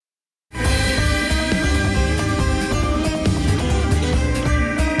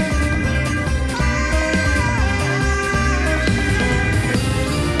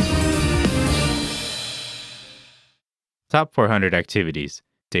Top 400 Activities.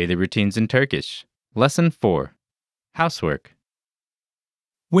 Daily Routines in Turkish. Lesson 4. Housework.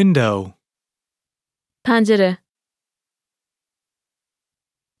 Window. Pencere.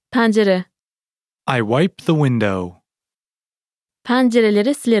 Pencere. I wipe the window.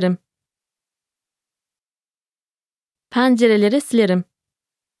 Pencereleri silerim. Pencereleri silerim.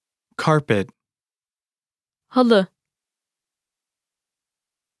 Carpet. Halı.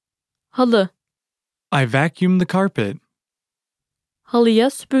 Halı. I vacuum the carpet. Halıya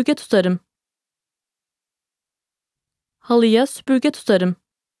süpürge tutarım. Halıya süpürge tutarım.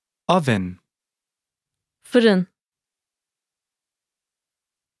 Oven. Fırın.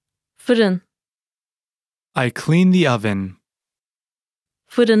 Fırın. I clean the oven.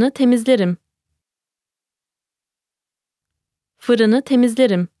 Fırını temizlerim. Fırını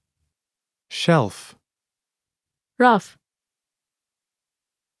temizlerim. Shelf. Raf.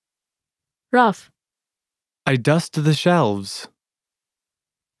 Raf. I dust the shelves.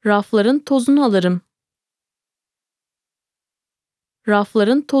 Rafların tozunu alırım.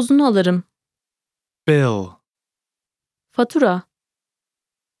 Rafların tozunu alırım. Bill. Fatura.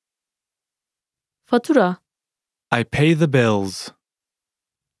 Fatura. I pay the bills.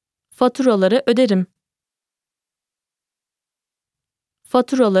 Faturaları öderim.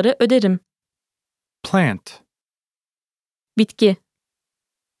 Faturaları öderim. Plant. Bitki.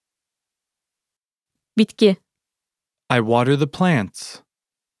 Bitki. I water the plants.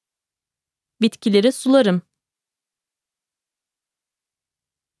 Bitkileri sularım.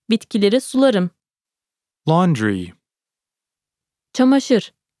 Bitkileri sularım. Laundry.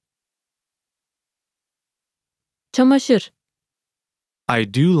 Çamaşır. Çamaşır.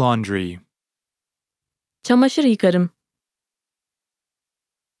 I do laundry. Çamaşır yıkarım.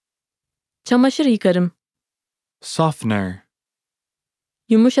 Çamaşır yıkarım. Softener.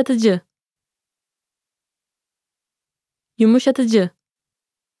 Yumuşatıcı. Yumuşatıcı.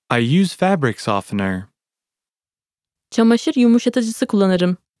 I use fabric softener. Çamaşır yumuşatıcısı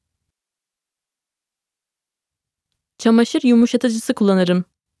kullanırım. Çamaşır yumuşatıcısı kullanırım.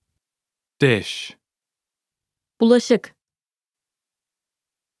 Dish. Bulaşık.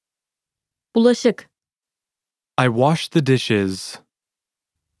 Bulaşık. I wash the dishes.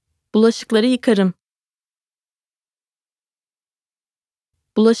 Bulaşıkları yıkarım.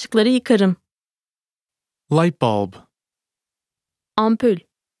 Bulaşıkları yıkarım. Light bulb. Ampul.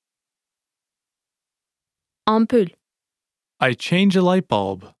 Ampul. I change a light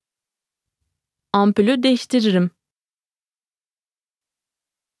bulb. Ampulü değiştiririm.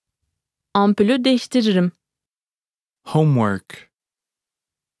 Ampulü değiştiririm. Homework.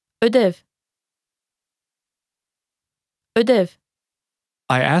 Ödev. Ödev.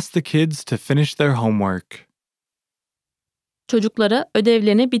 I ask the kids to finish their homework. Çocuklara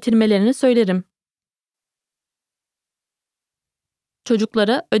ödevlerini bitirmelerini söylerim.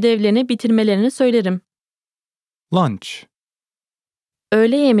 Çocuklara ödevlerini bitirmelerini söylerim. Lunch.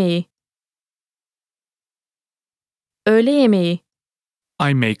 Öğle yemeği. Öğle yemeği.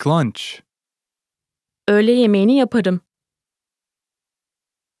 I make lunch. Öğle yemeğini yaparım.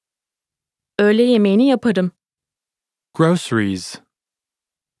 Öğle yemeğini yaparım. Groceries.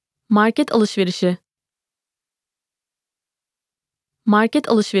 Market alışverişi. Market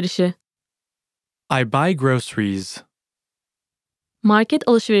alışverişi. I buy groceries. Market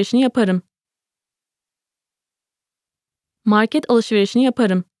alışverişini yaparım. Market alışverişini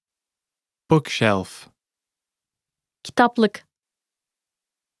yaparım. Bookshelf. Kitaplık.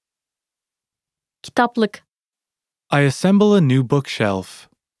 Kitaplık. I assemble a new bookshelf.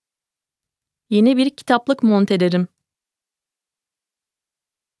 Yeni bir kitaplık monte ederim.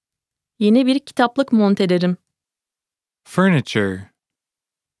 Yeni bir kitaplık monte ederim. Furniture.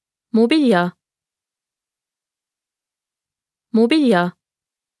 Mobilya. Mobilya.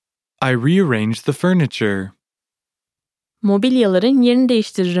 I rearrange the furniture. Mobilyaların yerini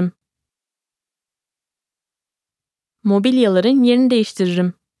değiştiririm. Mobilyaların yerini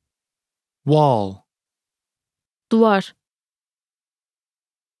değiştiririm. Wall. Duvar.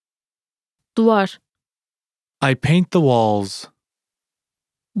 Duvar. I paint the walls.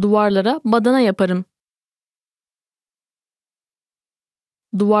 Duvarlara badana yaparım.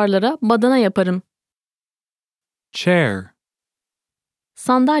 Duvarlara badana yaparım. Chair.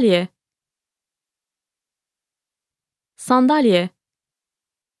 Sandalye. Sandalye.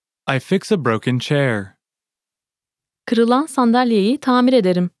 I fix a broken chair. Kırılan sandalyeyi tamir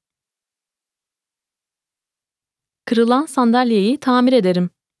ederim. Kırılan sandalyeyi tamir ederim.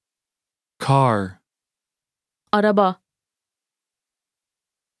 Car. Araba.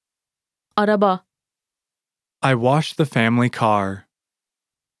 Araba. I wash the family car.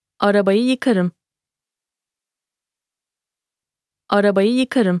 Arabayı yıkarım. Arabayı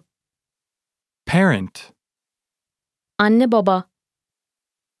yıkarım. Parent. Anne baba.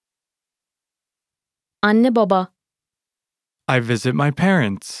 Anne baba. I visit my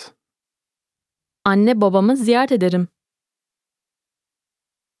parents. Anne babamı ziyaret ederim.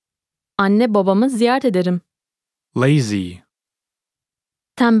 Anne babamı ziyaret ederim. Lazy.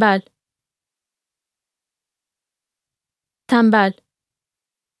 Tembel. Tembel.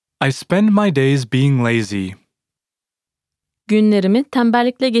 I spend my days being lazy. Günlerimi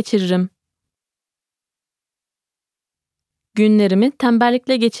tembellikle geçiririm. Günlerimi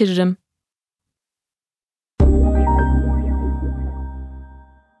tembellikle geçiririm.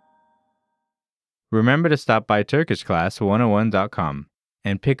 Remember to stop by TurkishClass101.com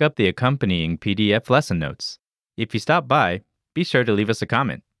and pick up the accompanying PDF lesson notes. If you stop by, be sure to leave us a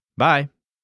comment. Bye!